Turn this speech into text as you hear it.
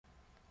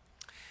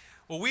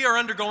Well, we are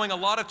undergoing a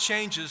lot of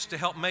changes to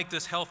help make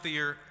this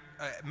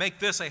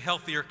a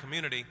healthier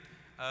community.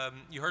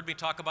 You heard me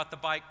talk about the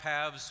bike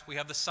paths. We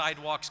have the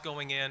sidewalks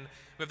going in.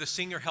 We have the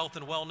senior health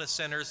and wellness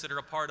centers that are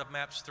a part of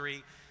MAPS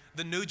 3.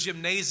 The new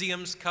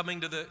gymnasiums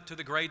coming to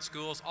the grade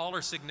schools, all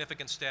are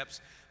significant steps.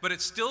 But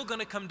it's still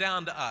going to come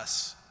down to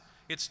us.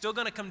 It's still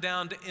going to come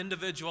down to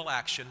individual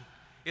action.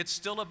 It's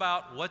still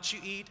about what you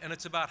eat, and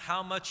it's about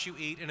how much you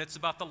eat, and it's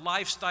about the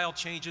lifestyle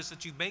changes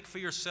that you make for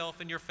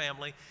yourself and your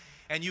family.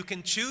 And you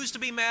can choose to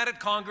be mad at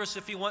Congress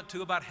if you want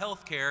to about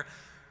health care,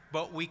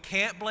 but we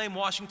can't blame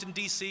Washington,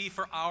 D.C.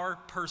 for our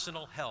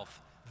personal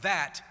health.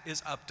 That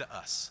is up to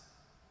us.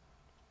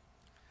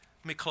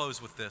 Let me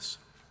close with this.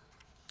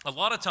 A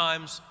lot of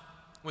times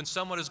when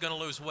someone is going to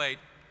lose weight,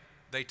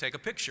 they take a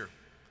picture.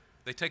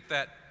 They take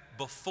that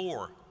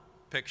before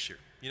picture.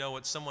 You know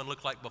what someone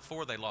looked like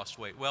before they lost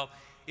weight. Well,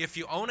 if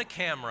you own a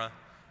camera,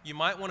 you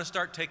might want to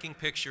start taking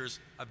pictures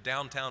of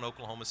downtown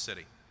Oklahoma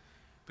City,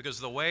 because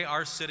the way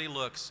our city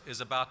looks is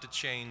about to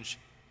change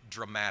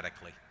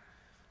dramatically.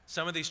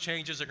 Some of these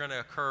changes are going to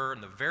occur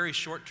in the very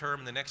short term,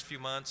 in the next few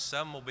months.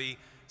 Some will be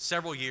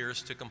several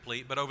years to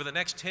complete, but over the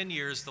next 10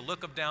 years, the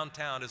look of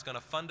downtown is going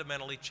to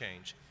fundamentally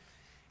change.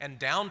 And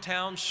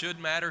downtown should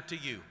matter to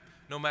you.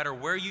 No matter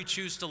where you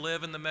choose to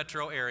live in the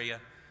metro area,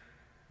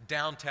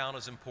 downtown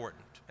is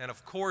important. And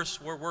of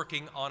course, we're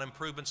working on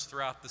improvements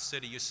throughout the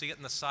city. You see it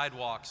in the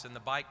sidewalks and the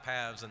bike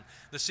paths and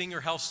the senior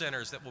health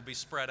centers that will be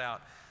spread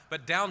out.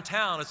 But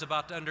downtown is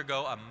about to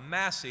undergo a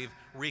massive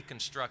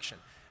reconstruction,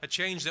 a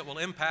change that will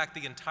impact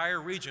the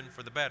entire region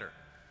for the better.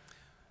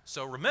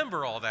 So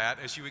remember all that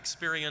as you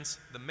experience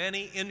the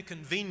many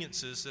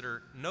inconveniences that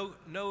are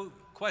no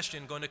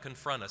question going to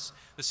confront us,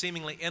 the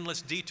seemingly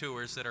endless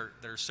detours that are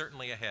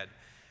certainly ahead.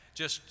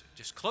 Just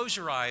close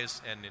your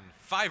eyes, and in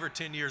 5 or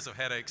 10 years of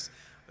headaches,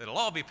 it'll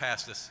all be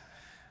past us.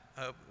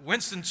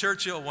 Winston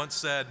Churchill once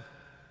said,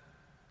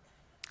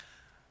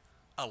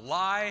 "A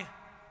lie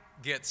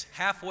gets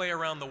halfway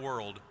around the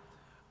world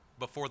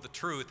before the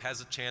truth has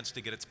a chance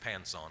to get its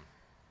pants on."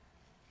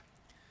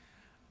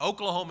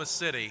 Oklahoma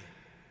City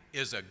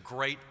is a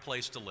great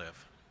place to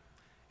live,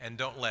 and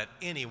don't let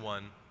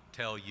anyone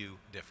tell you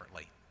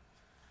differently.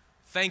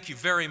 Thank you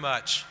very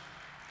much.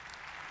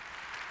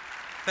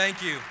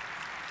 Thank you.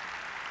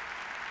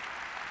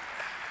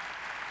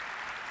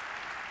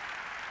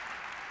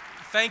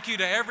 Thank you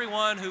to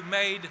everyone who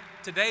made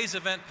today's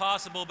event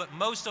possible, but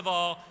most of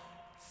all,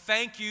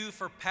 thank you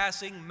for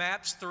passing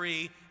MAPS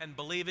 3 and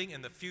believing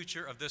in the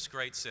future of this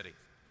great city.